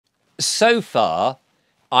So far,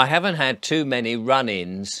 I haven't had too many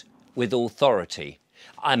run-ins with authority.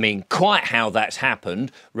 I mean, quite how that's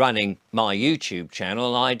happened running my YouTube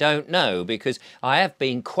channel, I don't know, because I have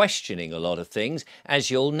been questioning a lot of things, as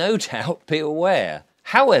you'll no doubt be aware.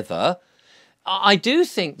 However, I do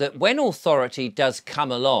think that when authority does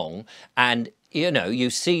come along and, you know, you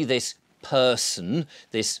see this person,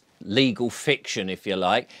 this legal fiction, if you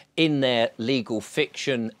like, in their legal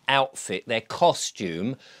fiction outfit, their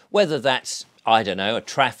costume, whether that's, I don't know, a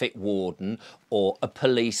traffic warden or a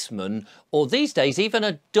policeman, or these days even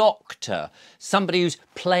a doctor, somebody who's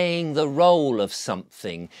playing the role of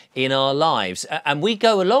something in our lives. And we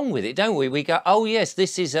go along with it, don't we? We go, oh yes,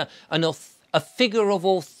 this is a figure of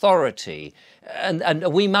authority,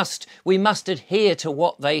 and we must adhere to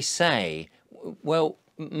what they say. Well,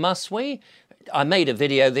 must we? I made a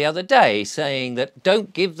video the other day saying that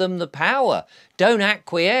don't give them the power, don't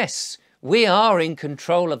acquiesce. We are in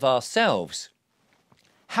control of ourselves.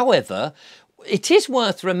 However, it is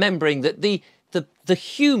worth remembering that the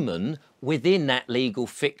human within that legal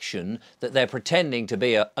fiction that they're pretending to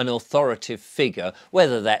be an authoritative figure,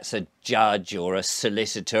 whether that's a judge or a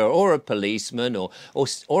solicitor or a policeman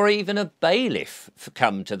or even a bailiff,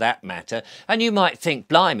 come to that matter. And you might think,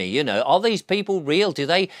 blimey, you know, are these people real? Do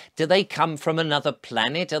they come from another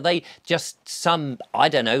planet? Are they just some, I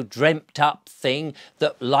don't know, dreamt up thing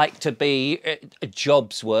that like to be a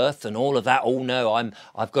job's worth and all of that? Oh no,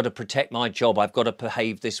 I've got to protect my job. I've got to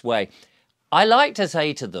behave this way. I like to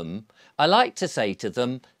say to them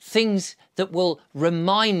things that will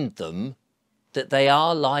remind them that they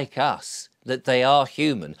are like us, that they are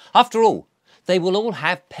human. After all, they will all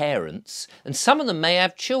have parents, and some of them may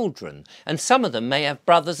have children, and some of them may have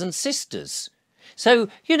brothers and sisters. So,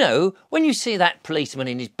 you know, when you see that policeman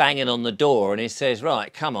and he's banging on the door and he says,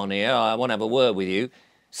 right, come on here, I want to have a word with you,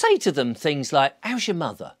 say to them things like, how's your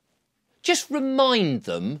mother? Just remind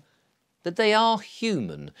them that they are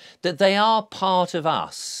human, that they are part of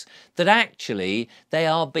us, that actually they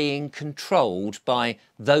are being controlled by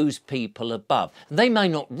those people above. They may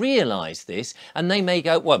not realise this, and they may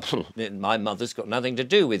go, well, my mother's got nothing to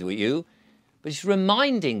do with you. But it's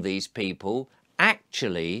reminding these people,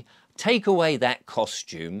 actually, take away that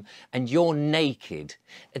costume and you're naked.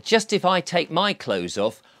 Just if I take my clothes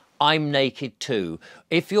off, I'm naked too.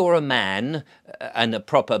 If you're a man, and a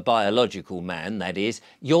proper biological man, that is,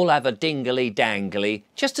 you'll have a dingly-dangly,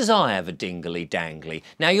 just as I have a dingly-dangly.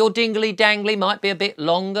 Now, your dingly-dangly might be a bit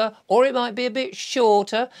longer, or it might be a bit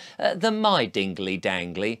shorter than my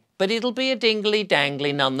dingly-dangly, but it'll be a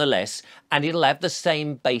dingly-dangly nonetheless, and it'll have the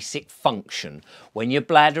same basic function. When your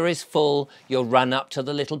bladder is full, you'll run up to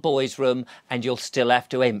the little boy's room and you'll still have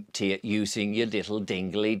to empty it using your little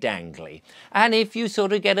dingly-dangly. And if you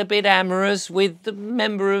sort of get a bit amorous with the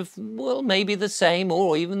member of, well, maybe the same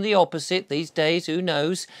or even the opposite these days, who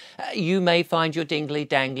knows, you may find your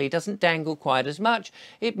dingly-dangly doesn't dangle quite as much.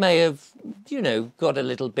 It may have, you know, got a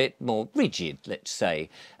little bit more rigid, let's say.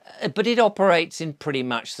 But it operates in pretty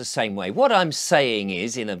much the same way. What I'm saying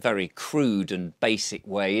is, in a very crude and basic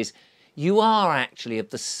way, is you are actually of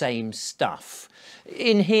the same stuff.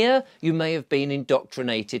 In here, you may have been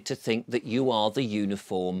indoctrinated to think that you are the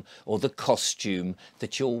uniform or the costume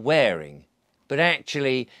that you're wearing. But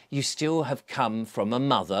actually, you still have come from a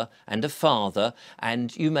mother and a father,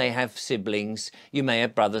 and you may have siblings, you may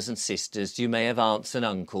have brothers and sisters, you may have aunts and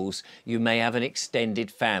uncles, you may have an extended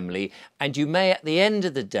family, and you may, at the end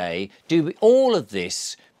of the day, do all of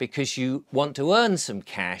this because you want to earn some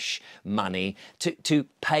cash, money, to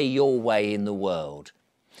pay your way in the world.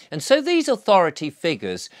 And so these authority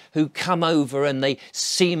figures who come over and they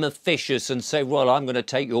seem officious and say, well, I'm going to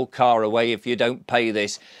take your car away if you don't pay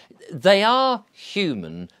this. They are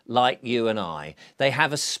human like you and I. They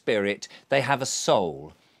have a spirit, they have a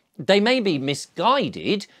soul. They may be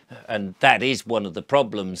misguided, and that is one of the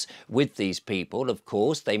problems with these people, of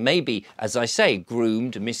course. They may be, as I say,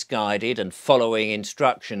 groomed, misguided and following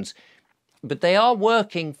instructions. But they are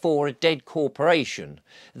working for a dead corporation.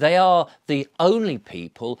 They are the only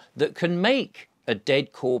people that can make a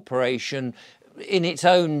dead corporation, in its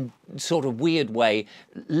own sort of weird way,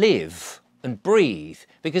 live and breathe.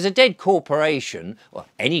 Because a dead corporation, or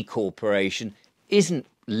any corporation, isn't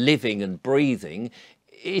living and breathing.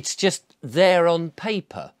 It's just there on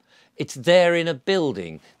paper. It's there in a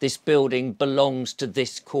building. This building belongs to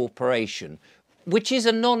this corporation, which is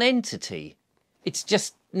a non-entity. It's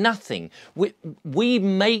just nothing. We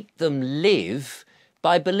make them live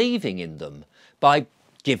by believing in them, by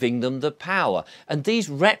giving them the power. And these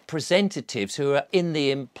representatives who are in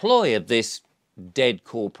the employ of this dead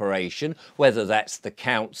corporation, whether that's the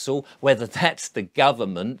council, whether that's the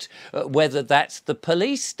government, whether that's the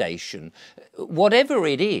police station, whatever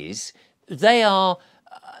it is, the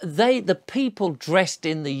people dressed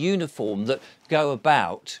in the uniform that go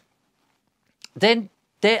about, then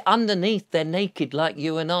they're underneath, they're naked like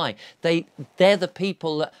you and I. They're the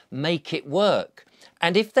people that make it work.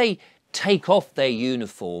 And if they take off their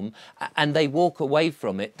uniform and they walk away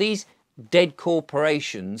from it, these dead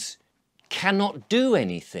corporations cannot do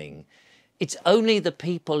anything. It's only the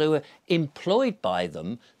people who are employed by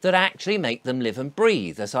them that actually make them live and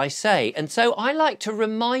breathe, as I say. And so I like to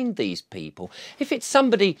remind these people, if it's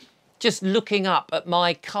somebody just looking up at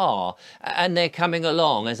my car and they're coming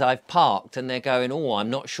along as I've parked and they're going, oh, I'm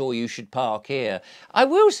not sure you should park here, I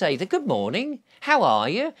will say, good morning, how are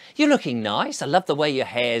you? You're looking nice. I love the way your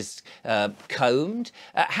hair's combed.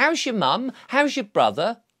 How's your mum? How's your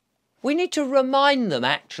brother? We need to remind them,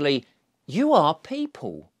 actually, you are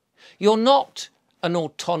people. You're not an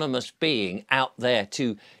autonomous being out there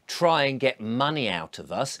to try and get money out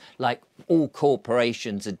of us like all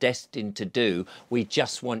corporations are destined to do. We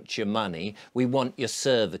just want your money. We want your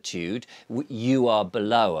servitude. You are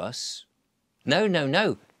below us. No, no,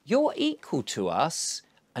 no. You're equal to us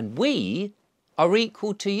and we are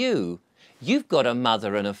equal to you. You've got a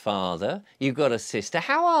mother and a father. You've got a sister.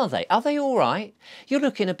 How are they? Are they all right? You're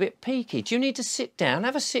looking a bit peaky. Do you need to sit down?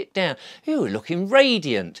 Have a sit down. You're looking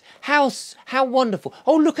radiant. How wonderful.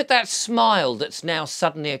 Oh, look at that smile that's now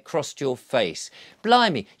suddenly across your face.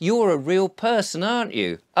 Blimey, you're a real person, aren't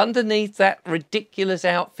you? Underneath that ridiculous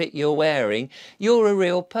outfit you're wearing, you're a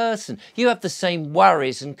real person. You have the same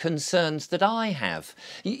worries and concerns that I have.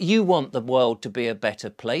 You want the world to be a better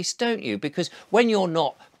place, don't you? Because when you're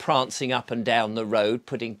not prancing up and down the road,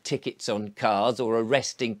 putting tickets on cars or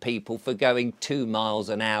arresting people for going 2 miles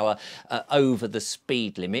an hour over the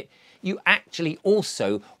speed limit, you actually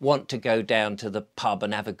also want to go down to the pub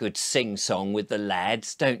and have a good sing-song with the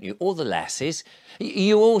lads, don't you? Or the lasses.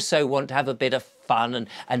 You also want to have a bit of fun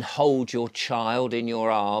and hold your child in your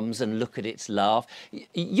arms and look at its laugh.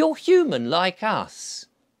 You're human like us.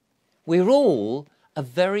 We're all a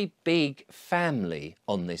very big family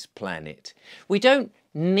on this planet. We don't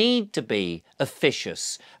need to be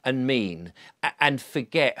officious and mean and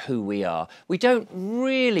forget who we are. We don't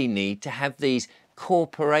really need to have these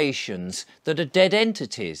corporations that are dead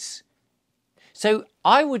entities. So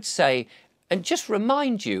I would say, and just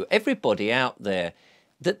remind you, everybody out there,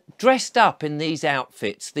 that dressed up in these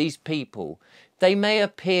outfits, these people, they may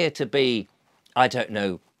appear to be, I don't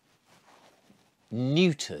know,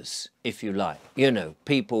 neuters, if you like, you know,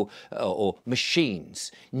 people or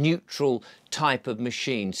machines, neutral type of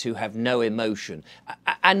machines who have no emotion,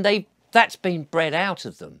 and that's been bred out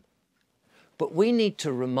of them. But we need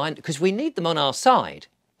to remind, because we need them on our side.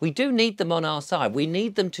 We do need them on our side. We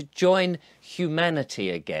need them to join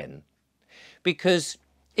humanity again. Because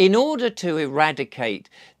in order to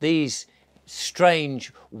eradicate these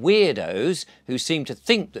strange weirdos who seem to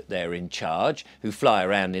think that they're in charge, who fly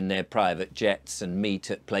around in their private jets and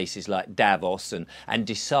meet at places like Davos and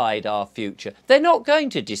decide our future. They're not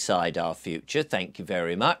going to decide our future, thank you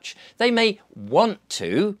very much. They may want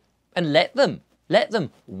to, and let them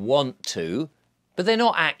want to, but they're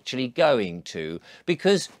not actually going to,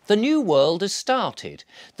 because the new world has started.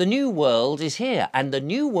 The new world is here, and the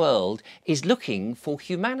new world is looking for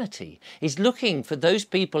humanity, is looking for those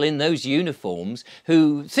people in those uniforms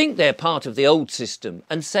who think they're part of the old system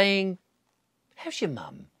and saying, how's your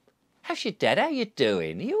mum? How's your dad? How you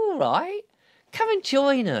doing? Are you all right? Come and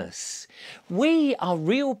join us. We are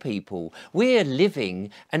real people. We're living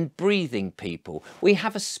and breathing people. We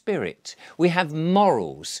have a spirit. We have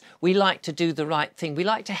morals. We like to do the right thing. We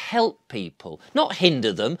like to help people, not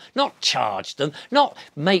hinder them, not charge them, not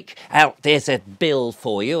make out there's a bill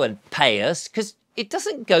for you and pay us, because it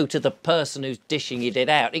doesn't go to the person who's dishing it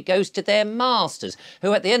out. It goes to their masters,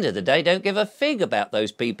 who at the end of the day don't give a fig about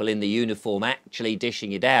those people in the uniform actually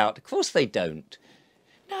dishing it out. Of course they don't.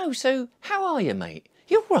 No, so how are you, mate?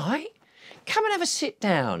 You all right? Come and have a sit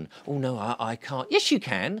down. Oh, no, I can't. Yes, you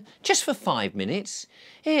can, just for 5 minutes.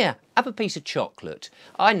 Here, have a piece of chocolate.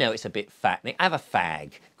 I know it's a bit fattening. Have a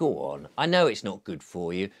fag. Go on. I know it's not good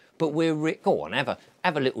for you, but go on, have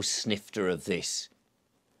a little snifter of this.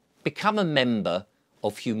 Become a member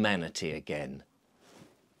of humanity again.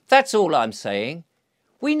 That's all I'm saying.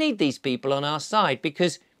 We need these people on our side,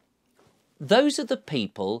 because those are the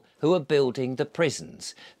people who are building the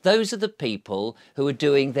prisons. Those are the people who are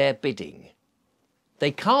doing their bidding. They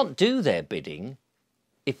can't do their bidding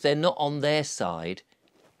if they're not on their side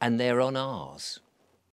and they're on ours.